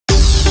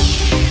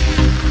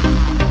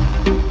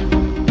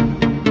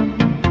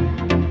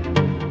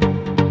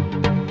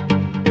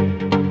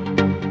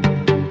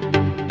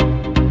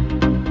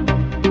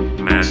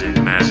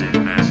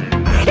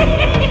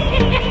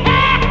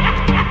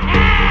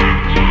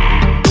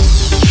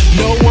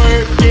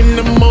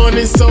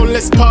morning, so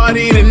let's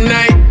party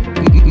tonight.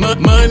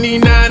 Money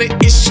not an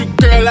issue,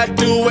 girl, I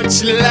do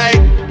what you like.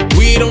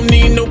 We don't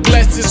need no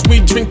glasses, we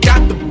drink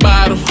out the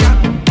bottle.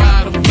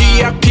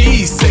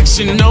 VIP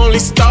section, only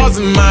stars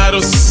and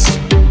models.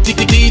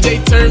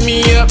 DJ turn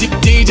me up,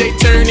 DJ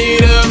turn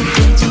it up.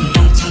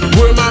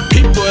 Where my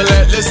people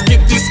at? Let's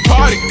get this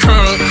party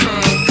crunk.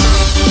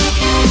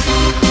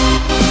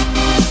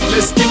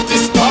 Let's get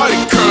this party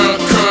crunk.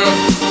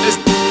 Let's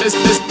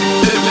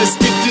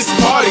get this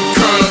party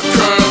crunk.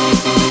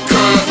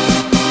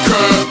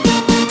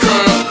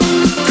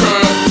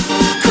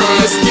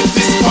 Let's get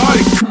this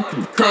party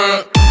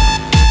crunk.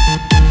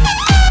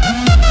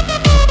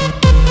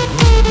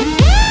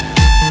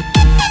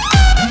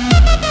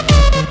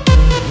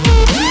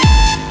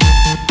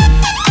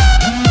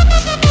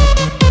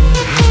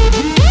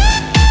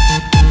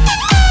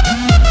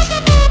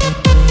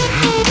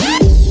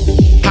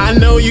 I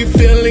know you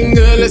feeling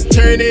good, let's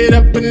turn it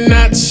up a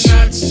notch.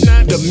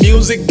 The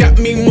music got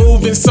me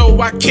moving, so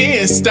I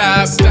can't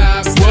stop.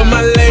 Where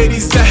my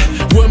ladies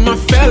at? Where my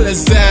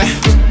fellas at?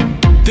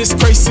 This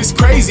place is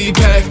crazy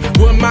pack.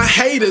 Where my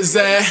haters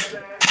at?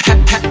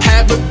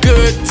 Have a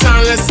good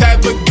time, let's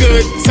have a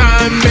good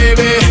time,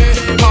 baby.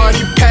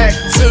 Party pack.